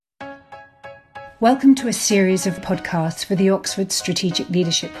Welcome to a series of podcasts for the Oxford Strategic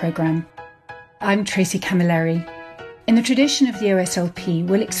Leadership Programme. I'm Tracy Camilleri. In the tradition of the OSLP,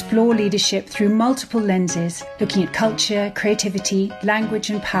 we'll explore leadership through multiple lenses, looking at culture, creativity, language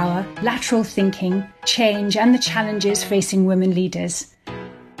and power, lateral thinking, change and the challenges facing women leaders.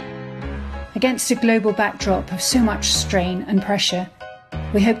 Against a global backdrop of so much strain and pressure,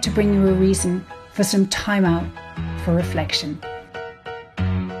 we hope to bring you a reason for some time out for reflection.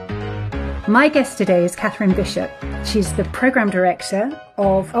 My guest today is Catherine Bishop. She's the Programme Director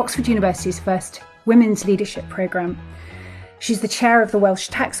of Oxford University's first Women's Leadership Programme. She's the Chair of the Welsh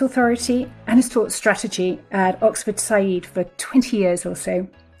Tax Authority and has taught strategy at Oxford Said for 20 years or so.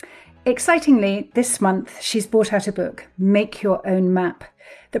 Excitingly, this month she's brought out a book, Make Your Own Map,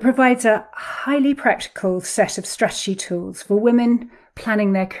 that provides a highly practical set of strategy tools for women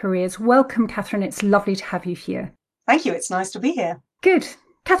planning their careers. Welcome, Catherine. It's lovely to have you here. Thank you. It's nice to be here. Good.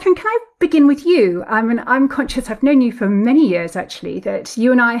 Catherine, can I begin with you? I'm conscious, I've known you for many years actually, that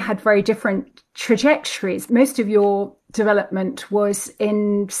you and I had very different trajectories. Most of your development was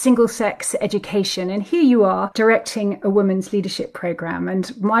in single-sex education, and here you are directing a women's leadership programme,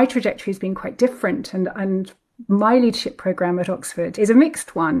 and my trajectory has been quite different, and my leadership programme at Oxford is a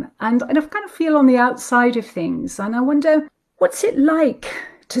mixed one, and I kind of feel on the outside of things, and I wonder, what's it like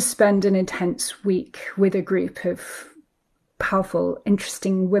to spend an intense week with a group of powerful,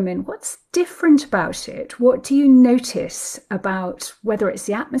 interesting women? What's different about it? What do you notice about whether it's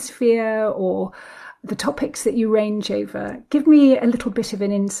the atmosphere or the topics that you range over? Give me a little bit of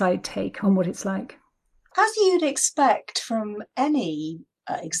an inside take on what it's like. As you'd expect from any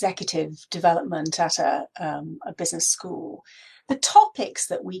executive development at a business school, the topics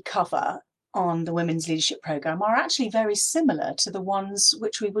that we cover on the Women's Leadership Programme are actually very similar to the ones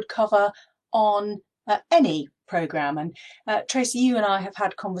which we would cover on any programme. And Tracy, you and I have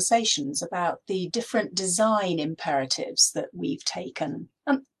had conversations about the different design imperatives that we've taken.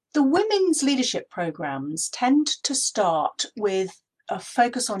 The women's leadership programmes tend to start with a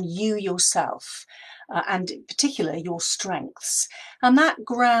focus on you yourself, and in particular your strengths. And that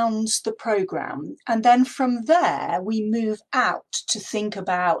grounds the programme. And then from there, we move out to think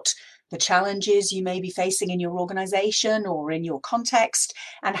about the challenges you may be facing in your organisation or in your context,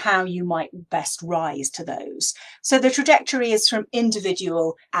 and how you might best rise to those. So the trajectory is from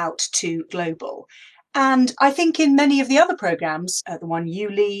individual out to global. And I think in many of the other programmes, the one you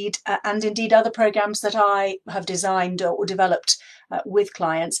lead, and indeed other programmes that I have designed or developed with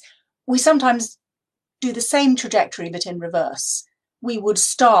clients, we sometimes do the same trajectory but in reverse. We would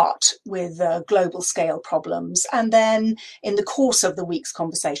start with global scale problems and then in the course of the week's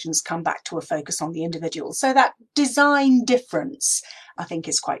conversations come back to a focus on the individual. So that design difference, I think,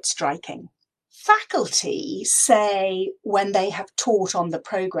 is quite striking. Faculty say when they have taught on the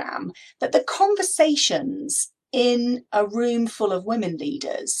programme that the conversations in a room full of women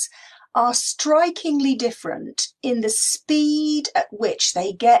leaders are strikingly different in the speed at which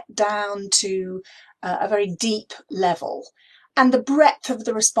they get down to a very deep level. And the breadth of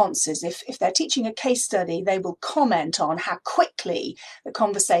the responses. If they're teaching a case study, they will comment on how quickly the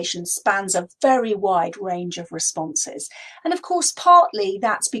conversation spans a very wide range of responses. And of course, partly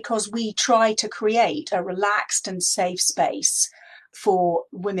that's because we try to create a relaxed and safe space for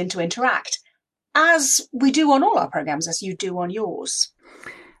women to interact, as we do on all our programmes, as you do on yours.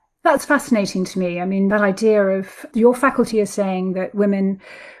 That's fascinating to me. I mean, that idea of your faculty is saying that women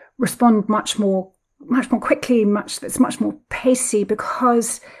respond much more quickly, it's much more pacey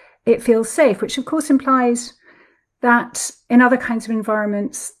because it feels safe, which of course implies that in other kinds of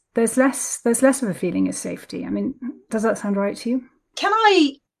environments, there's less of a feeling of safety. I mean, does that sound right to you? Can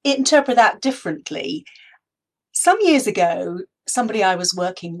I interpret that differently? Some years ago, somebody I was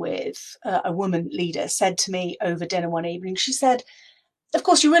working with, a woman leader, said to me over dinner one evening, she said, "Of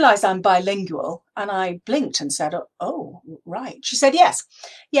course, you realise I'm bilingual." And I blinked and said, "Oh, right." She said,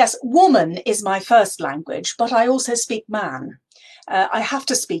 Yes, woman is my first language, but I also speak man. I have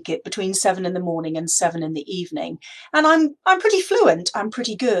to speak it between 7 in the morning and 7 in the evening. And I'm pretty fluent, I'm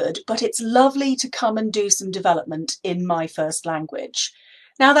pretty good, but it's lovely to come and do some development in my first language.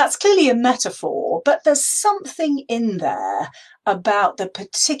 Now, that's clearly a metaphor, but there's something in there about the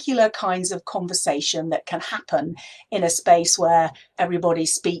particular kinds of conversation that can happen in a space where everybody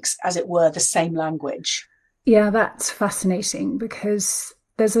speaks, as it were, the same language. Yeah, that's fascinating because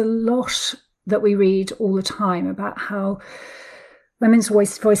there's a lot that we read all the time about how women's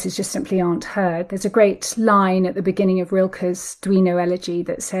voices just simply aren't heard. There's a great line at the beginning of Rilke's Duino elegy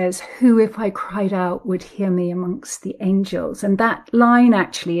that says, "Who, if I cried out, would hear me amongst the angels?" And that line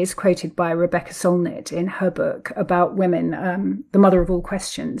actually is quoted by Rebecca Solnit in her book about women, The Mother of All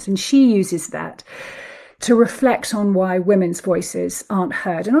Questions. And she uses that to reflect on why women's voices aren't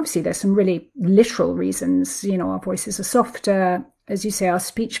heard. And obviously there's some really literal reasons. You know, our voices are softer. As you say, our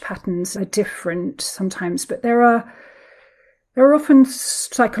speech patterns are different sometimes, but there are often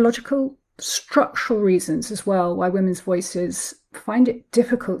psychological, structural reasons as well why women's voices find it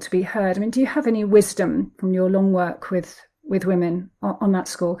difficult to be heard. I mean, do you have any wisdom from your long work with women on that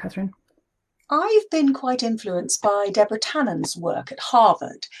score, Catherine? I've been quite influenced by Deborah Tannen's work at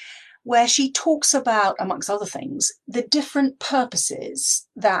Harvard, where she talks about, amongst other things, the different purposes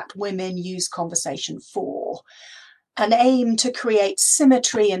that women use conversation for. An aim to create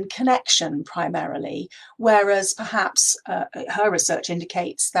symmetry and connection primarily, whereas perhaps her research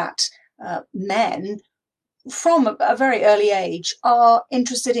indicates that men from a very early age are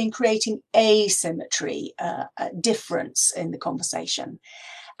interested in creating asymmetry, a difference in the conversation.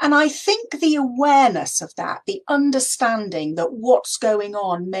 And I think the awareness of that, the understanding that what's going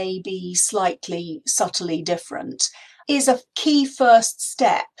on may be slightly subtly different, is a key first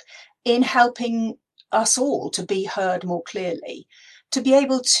step in helping us all to be heard more clearly, to be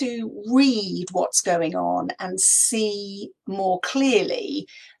able to read what's going on and see more clearly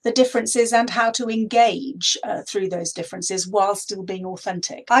the differences and how to engage through those differences while still being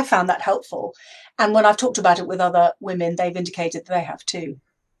authentic. I found that helpful. And when I've talked about it with other women, they've indicated that they have too.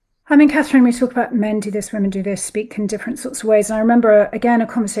 I mean, Catherine, we talk about men do this, women do this, speak in different sorts of ways. And I remember, again, a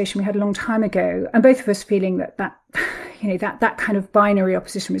conversation we had a long time ago, and both of us feeling that kind of binary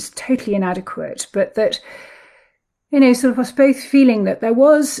opposition was totally inadequate, but that, sort of us both feeling that there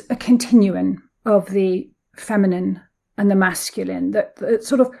was a continuum of the feminine and the masculine that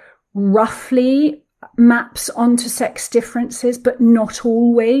sort of roughly maps onto sex differences, but not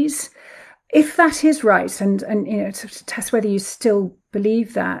always. If that is right, and to test whether you still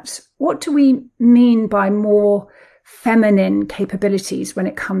believe that, what do we mean by more feminine capabilities when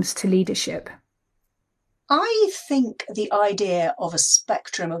it comes to leadership? I think the idea of a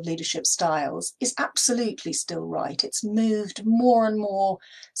spectrum of leadership styles is absolutely still right. It's moved more and more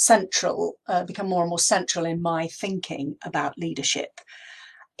central, become more and more central in my thinking about leadership.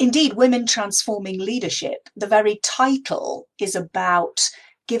 Indeed, Women Transforming Leadership, the very title is about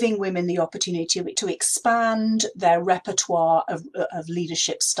giving women the opportunity to expand their repertoire of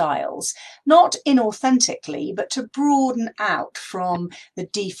leadership styles, not inauthentically, but to broaden out from the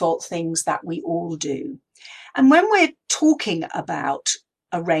default things that we all do. And when we're talking about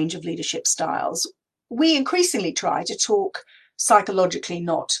a range of leadership styles, we increasingly try to talk psychologically,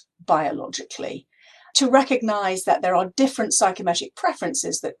 not biologically, to recognize that there are different psychometric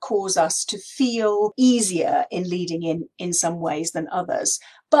preferences that cause us to feel easier in leading in some ways than others,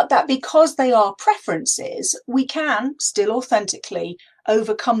 but that because they are preferences, we can still authentically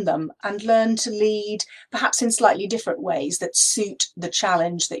overcome them and learn to lead perhaps in slightly different ways that suit the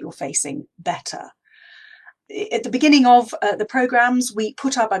challenge that you're facing better. At the beginning of the programs, we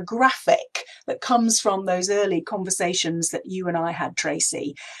put up a graphic that comes from those early conversations that you and I had,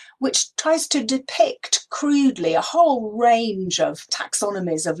 Tracy, which tries to depict crudely a whole range of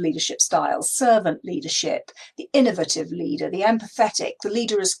taxonomies of leadership styles: servant leadership, the innovative leader, the empathetic, the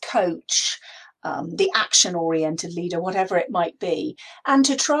leader as coach, the action-oriented leader, whatever it might be, and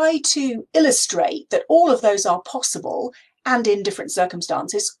to try to illustrate that all of those are possible, and in different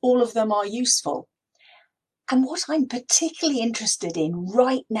circumstances, all of them are useful. And what I'm particularly interested in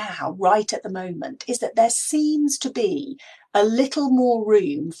right now, right at the moment, is that there seems to be a little more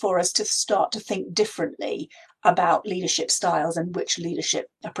room for us to start to think differently about leadership styles and which leadership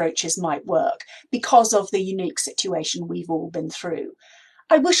approaches might work because of the unique situation we've all been through.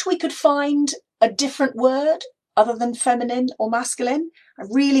 I wish we could find a different word other than feminine or masculine. I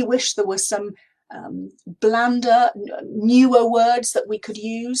really wish there were some blander, newer words that we could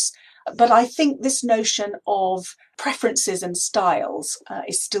use. But I think this notion of preferences and styles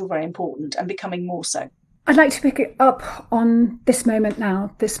is still very important and becoming more so. I'd like to pick it up on this moment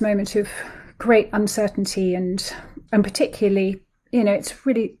now, this moment of great uncertainty and particularly, it's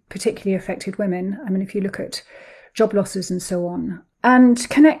really particularly affected women. I mean, if you look at job losses and so on, and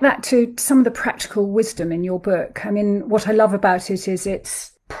connect that to some of the practical wisdom in your book. I mean, what I love about it is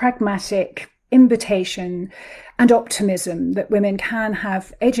its pragmatic invitation and optimism that women can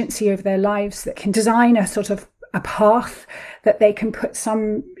have agency over their lives, that can design a sort of a path, that they can put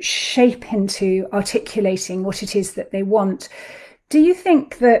some shape into articulating what it is that they want. Do you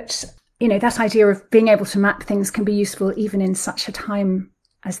think that that idea of being able to map things can be useful even in such a time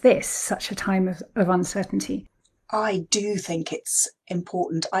as this, such a time of uncertainty. I do think it's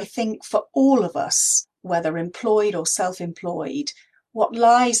important. I think for all of us, whether employed or self-employed, what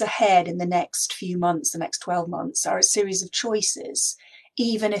lies ahead in the next few months, the next 12 months, are a series of choices,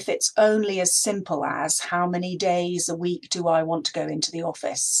 even if it's only as simple as how many days a week do I want to go into the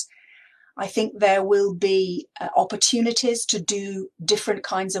office. I think there will be opportunities to do different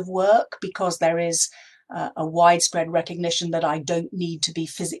kinds of work because there is a widespread recognition that I don't need to be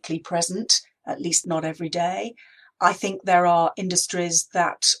physically present, at least not every day. I think there are industries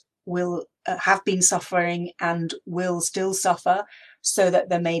that will have been suffering and will still suffer, so that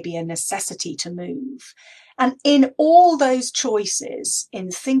there may be a necessity to move. And in all those choices,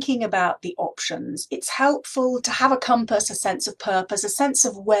 in thinking about the options, it's helpful to have a compass, a sense of purpose, a sense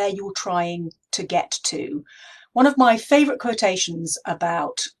of where you're trying to get to. One of my favourite quotations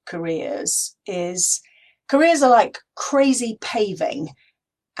about careers is, careers are like crazy paving,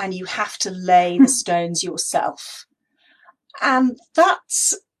 and you have to lay the stones yourself. And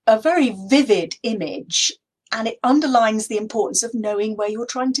that's a very vivid image, and it underlines the importance of knowing where you're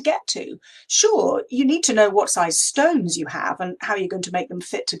trying to get to. Sure, you need to know what size stones you have and how you're going to make them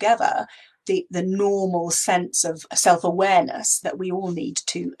fit together, the normal sense of self-awareness that we all need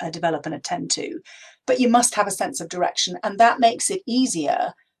to develop and attend to. But you must have a sense of direction, and that makes it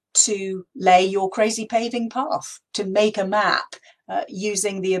easier to lay your crazy paving path, to make a map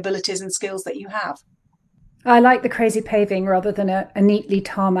using the abilities and skills that you have. I like the crazy paving rather than a neatly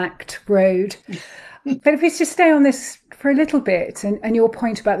tarmacked road. But if we just stay on this for a little bit, and your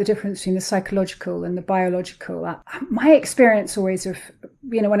point about the difference between the psychological and the biological, my experience always of,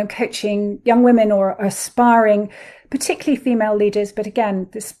 when I'm coaching young women or aspiring, particularly female leaders, but again,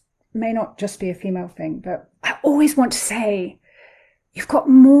 this may not just be a female thing, but I always want to say, you've got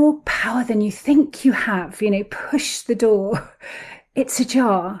more power than you think you have, push the door. It's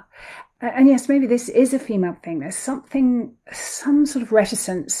ajar. And yes, maybe this is a female thing. There's some sort of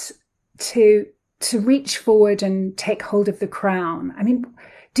reticence to reach forward and take hold of the crown. I mean,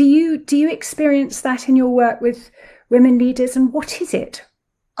 do you experience that in your work with women leaders, and what is it?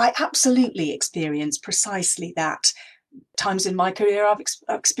 I absolutely experience precisely that. Times in my career I've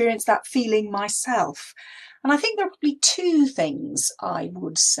experienced that feeling myself. And I think there are probably two things I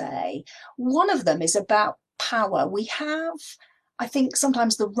would say. One of them is about power. We have, I think,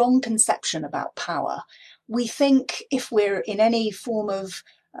 sometimes the wrong conception about power. We think if we're in any form of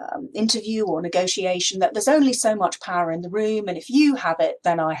interview or negotiation that there's only so much power in the room, and if you have it,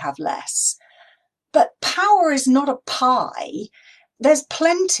 then I have less. But power is not a pie. There's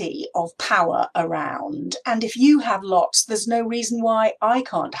plenty of power around, and if you have lots, there's no reason why I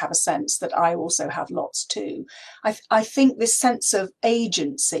can't have a sense that I also have lots too. I think this sense of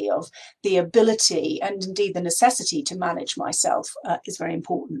agency, of the ability and indeed the necessity to manage myself is very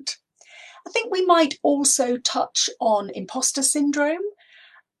important. I think we might also touch on imposter syndrome,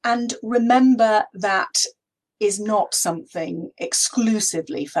 and remember that is not something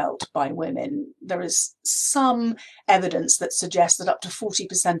exclusively felt by women. There is some evidence that suggests that up to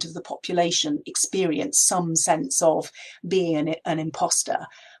 40% of the population experience some sense of being an imposter.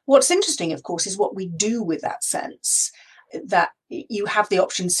 What's interesting, of course, is what we do with that sense, that you have the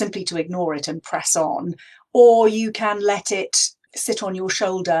option simply to ignore it and press on, or you can let it sit on your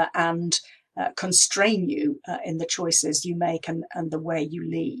shoulder and constrain you in the choices you make and the way you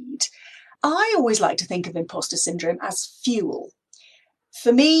lead. I always like to think of imposter syndrome as fuel.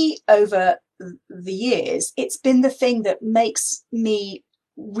 For me, over the years, it's been the thing that makes me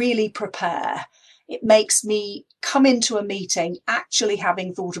really prepare. It makes me come into a meeting actually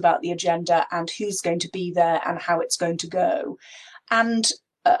having thought about the agenda and who's going to be there and how it's going to go. And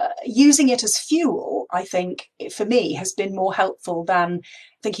using it as fuel, I think, for me, has been more helpful than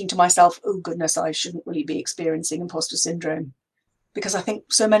thinking to myself, oh, goodness, I shouldn't really be experiencing imposter syndrome. Because I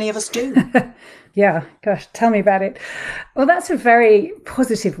think so many of us do. Yeah, gosh, tell me about it. Well, that's a very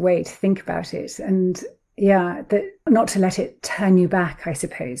positive way to think about it. And yeah, not to let it turn you back, I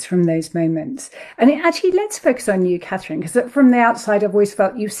suppose, from those moments. And actually, let's focus on you, Catherine, because from the outside, I've always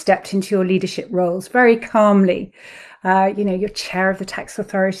felt you stepped into your leadership roles very calmly. You're chair of the tax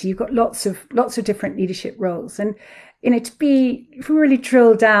authority. You've got lots of different leadership roles. And, if we really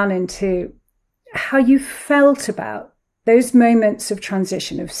drill down into how you felt about those moments of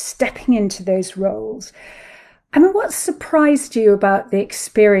transition, of stepping into those roles. I mean, what surprised you about the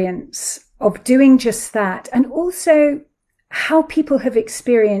experience of doing just that? And also how people have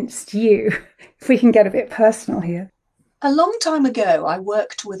experienced you, if we can get a bit personal here. A long time ago, I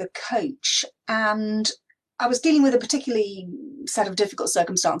worked with a coach, and I was dealing with a particularly set of difficult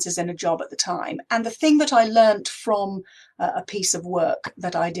circumstances in a job at the time. And the thing that I learnt from a piece of work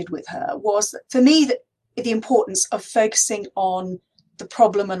that I did with her was that for me, the importance of focusing on the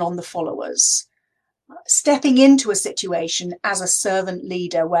problem and on the followers. Stepping into a situation as a servant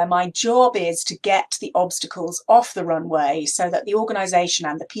leader where my job is to get the obstacles off the runway so that the organisation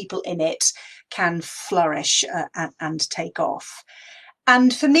and the people in it can flourish and take off.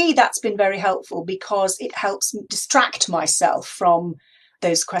 And for me, that's been very helpful because it helps distract myself from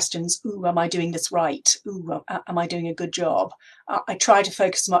those questions. Ooh, am I doing this right? Ooh, am I doing a good job? I try to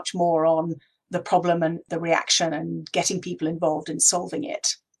focus much more on the problem and the reaction and getting people involved in solving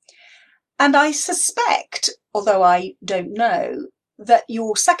it. And I suspect, although I don't know, that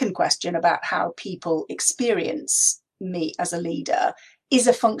your second question about how people experience me as a leader is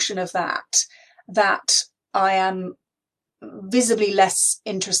a function of that I am visibly less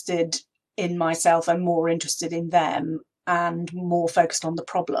interested in myself and more interested in them and more focused on the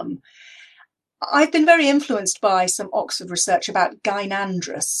problem. I've been very influenced by some Oxford research about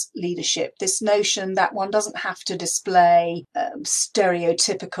gynandrous leadership, this notion that one doesn't have to display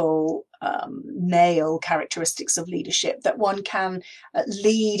stereotypical male characteristics of leadership, that one can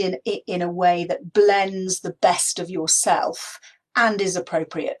lead in a way that blends the best of yourself and is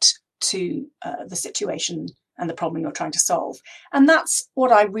appropriate to the situation and the problem you're trying to solve. And that's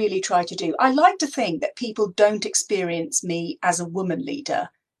what I really try to do. I like to think that people don't experience me as a woman leader.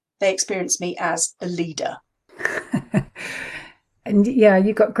 They experience me as a leader. And yeah,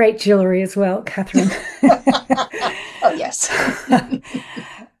 you've got great jewellery as well, Catherine. Oh, yes.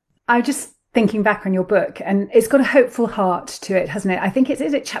 I'm just thinking back on your book, and it's got a hopeful heart to it, hasn't it? I think is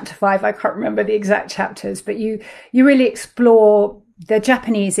it chapter 5? I can't remember the exact chapters, but you really explore the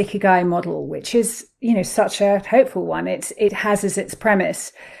Japanese Ikigai model, which is, such a hopeful one. It has as its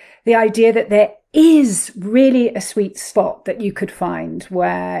premise the idea that there is really a sweet spot that you could find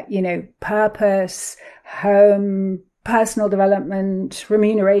where, purpose, home, personal development,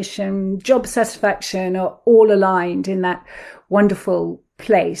 remuneration, job satisfaction are all aligned in that wonderful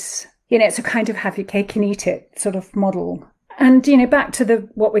place. It's a kind of have your cake and eat it sort of model. And, back to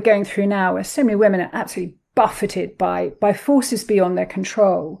what we're going through now, where so many women are absolutely buffeted by forces beyond their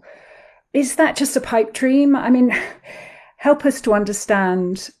control. Is that just a pipe dream? I mean, help us to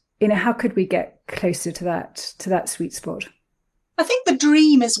understand, how could we get closer to that sweet spot? I think the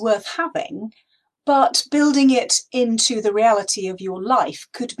dream is worth having, but building it into the reality of your life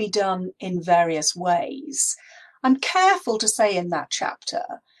could be done in various ways. I'm careful to say in that chapter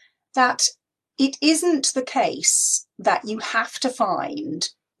that it isn't the case that you have to find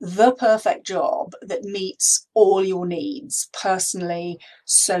the perfect job that meets all your needs personally,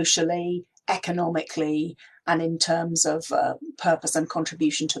 socially, economically, and in terms of purpose and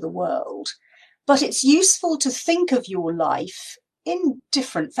contribution to the world. But it's useful to think of your life in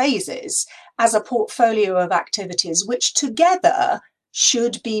different phases as a portfolio of activities which together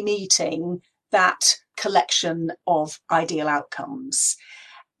should be meeting that collection of ideal outcomes.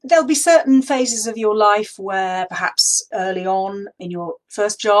 There'll be certain phases of your life where perhaps early on in your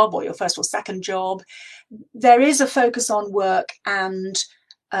first job or your first or second job, there is a focus on work and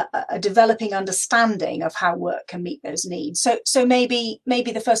a developing understanding of how work can meet those needs. So maybe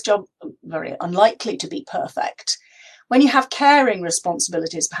the first job, very unlikely to be perfect. When you have caring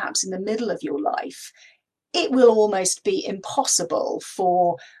responsibilities, perhaps in the middle of your life, it will almost be impossible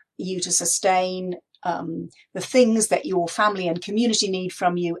for you to sustain the things that your family and community need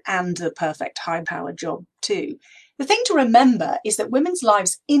from you and the perfect high-powered job too. The thing to remember is that women's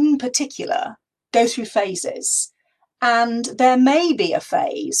lives in particular go through phases. And there may be a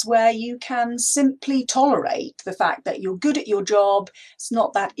phase where you can simply tolerate the fact that you're good at your job, it's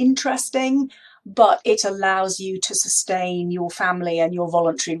not that interesting, but it allows you to sustain your family and your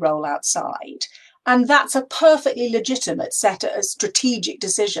voluntary role outside. And that's a perfectly legitimate set of strategic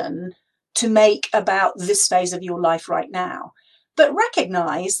decision to make about this phase of your life right now. But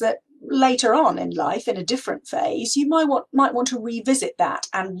recognize that later on in life, in a different phase, you might want to revisit that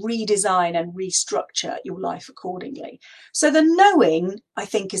and redesign and restructure your life accordingly. So the knowing, I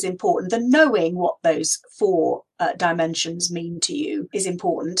think, is important. The knowing what those 4 dimensions mean to you is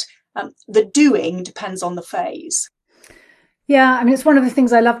important. The doing depends on the phase. Yeah, I mean, it's one of the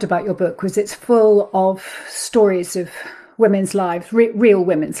things I loved about your book was it's full of stories of women's lives, real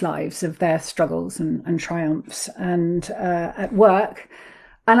women's lives, of their struggles and triumphs and at work.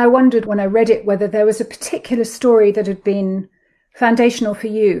 And I wondered when I read it whether there was a particular story that had been foundational for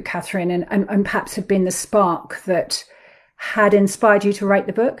you, Catherine, and perhaps had been the spark that had inspired you to write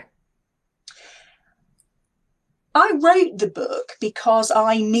the book. I wrote the book because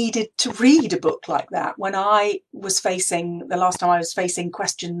I needed to read a book like that when the last time I was facing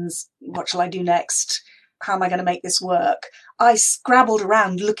questions, what shall I do next? How am I going to make this work? I scrabbled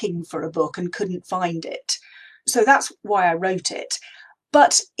around looking for a book and couldn't find it. So that's why I wrote it.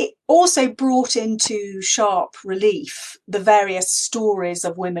 But it also brought into sharp relief the various stories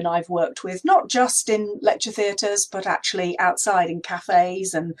of women I've worked with, not just in lecture theatres, but actually outside in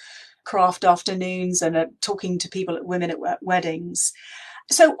cafes and craft afternoons and talking to women at weddings.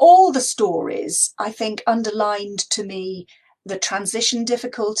 So all the stories, I think, underlined to me the transition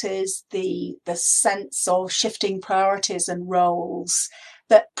difficulties, the sense of shifting priorities and roles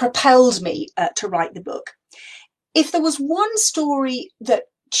that propelled me to write the book. If there was one story that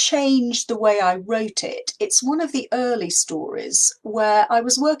changed the way I wrote it, it's one of the early stories where I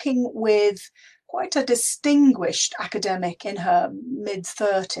was working with quite a distinguished academic in her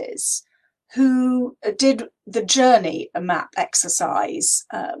mid-30s who did the journey map exercise,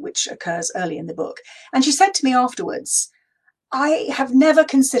 which occurs early in the book. And she said to me afterwards, I have never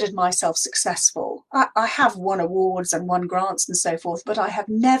considered myself successful. I have won awards and won grants and so forth, but I have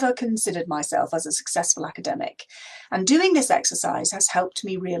never considered myself as a successful academic. And doing this exercise has helped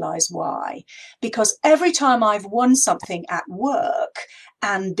me realize why. Because every time I've won something at work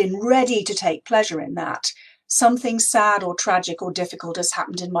and been ready to take pleasure in that, something sad or tragic or difficult has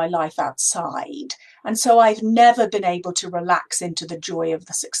happened in my life outside. And so I've never been able to relax into the joy of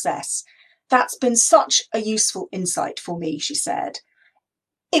the success. That's been such a useful insight for me, she said.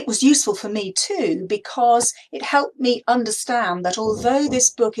 It was useful for me too, because it helped me understand that although this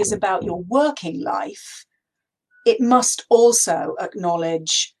book is about your working life, it must also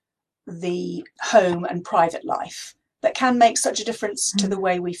acknowledge the home and private life that can make such a difference to the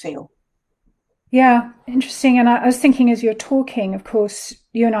way we feel. Yeah, interesting. And I was thinking as you're talking, of course,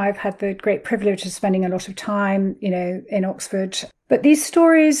 you and I have had the great privilege of spending a lot of time, in Oxford. But these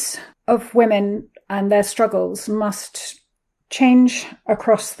stories of women and their struggles must change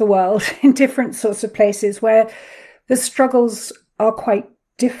across the world in different sorts of places where the struggles are quite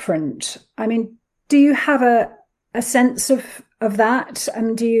different. I mean, do you have a sense of that?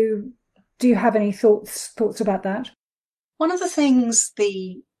 And do you have any thoughts about that? One of the things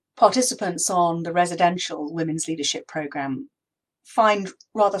the participants on the residential women's leadership programme find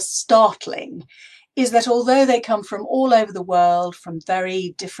rather startling is that although they come from all over the world, from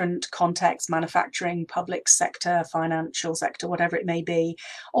very different contexts, manufacturing, public sector, financial sector, whatever it may be,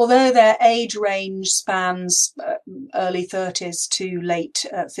 although their age range spans early 30s to late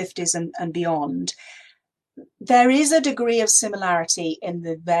 50s and beyond, there is a degree of similarity in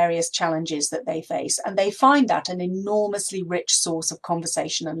the various challenges that they face, and they find that an enormously rich source of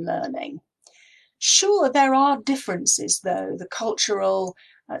conversation and learning. Sure, there are differences, though. The cultural,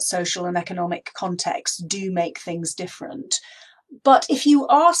 social and economic contexts do make things different. But if you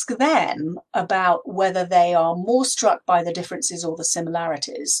ask them about whether they are more struck by the differences or the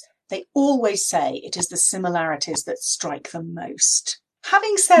similarities, they always say it is the similarities that strike them most.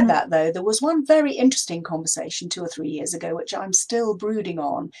 Having said that, though, there was one very interesting conversation 2 or 3 years ago, which I'm still brooding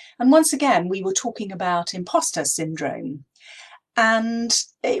on. And once again, we were talking about imposter syndrome. And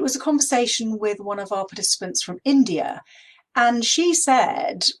it was a conversation with one of our participants from India. And she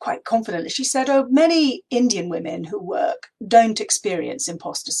said, quite confidently, she said, many Indian women who work don't experience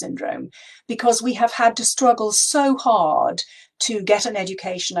imposter syndrome because we have had to struggle so hard to get an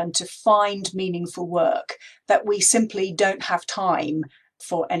education and to find meaningful work that we simply don't have time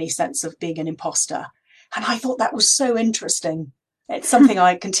for any sense of being an imposter. And I thought that was so interesting. It's something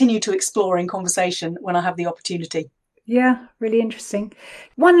I continue to explore in conversation when I have the opportunity. Yeah, really interesting.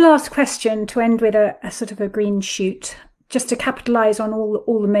 One last question to end with a sort of a green shoot, just to capitalise on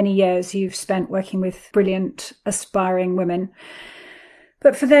all the many years you've spent working with brilliant, aspiring women.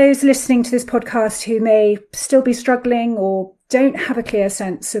 But for those listening to this podcast who may still be struggling or don't have a clear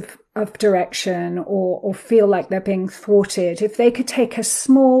sense of direction or feel like they're being thwarted, if they could take a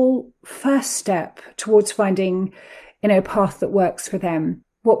small first step towards finding, a path that works for them,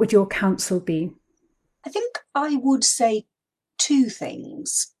 what would your counsel be? I think I would say 2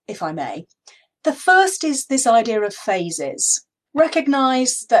 things, if I may. The first is this idea of phases.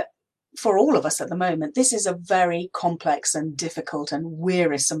 Recognise that for all of us at the moment, this is a very complex and difficult and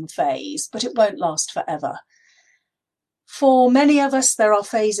wearisome phase, but it won't last forever. For many of us, there are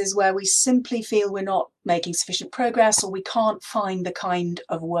phases where we simply feel we're not making sufficient progress or we can't find the kind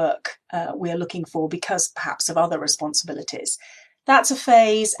of work we're looking for because perhaps of other responsibilities. That's a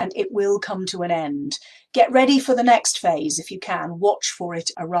phase and it will come to an end. Get ready for the next phase if you can. Watch for it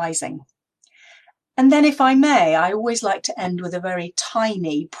arising. And then, if I may, I always like to end with a very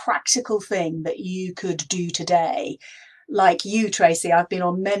tiny, practical thing that you could do today. Like you, Tracy, I've been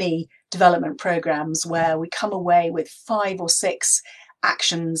on many development programs where we come away with 5 or 6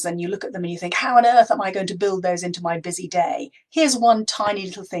 actions and you look at them and you think, how on earth am I going to build those into my busy day? Here's one tiny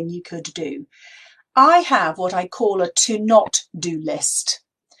little thing you could do. I have what I call a to not do list.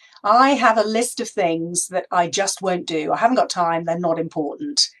 I have a list of things that I just won't do. I haven't got time. They're not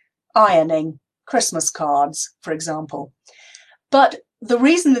important. Ironing, Christmas cards, for example. But the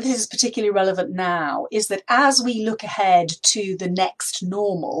reason that this is particularly relevant now is that as we look ahead to the next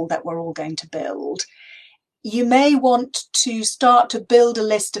normal that we're all going to build, you may want to start to build a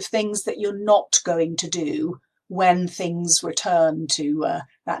list of things that you're not going to do when things return to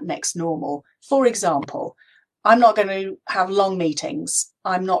that next normal. For example, I'm not going to have long meetings.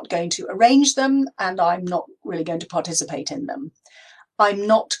 I'm not going to arrange them, and I'm not really going to participate in them. I'm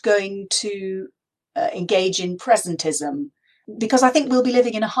not going to engage in presentism, because I think we'll be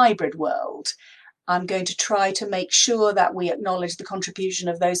living in a hybrid world. I'm going to try to make sure that we acknowledge the contribution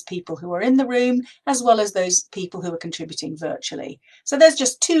of those people who are in the room, as well as those people who are contributing virtually. So there's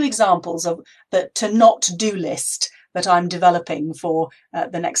just 2 examples of the to not do list that I'm developing for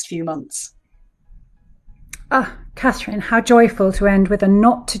the next few months. Ah, Catherine, how joyful to end with a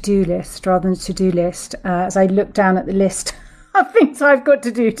not to do list rather than to-do list as I look down at the list of things I've got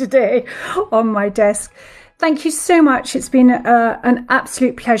to do today on my desk. Thank you so much. It's been an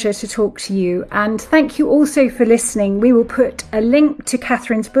absolute pleasure to talk to you. And thank you also for listening. We will put a link to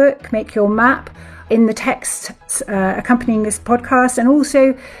Catherine's book, Make Your Map, in the text accompanying this podcast, and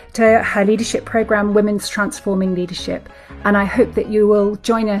also to her leadership program, Women's Transforming Leadership. And I hope that you will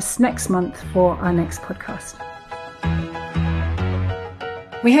join us next month for our next podcast.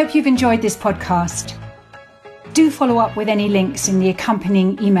 We hope you've enjoyed this podcast. Do follow up with any links in the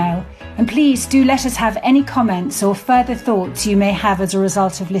accompanying email. And please do let us have any comments or further thoughts you may have as a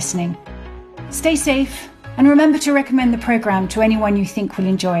result of listening. Stay safe and remember to recommend the programme to anyone you think will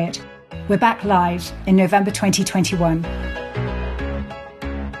enjoy it. We're back live in November 2021.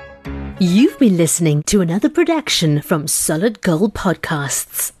 You've been listening to another production from Solid Gold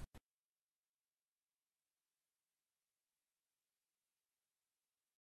Podcasts.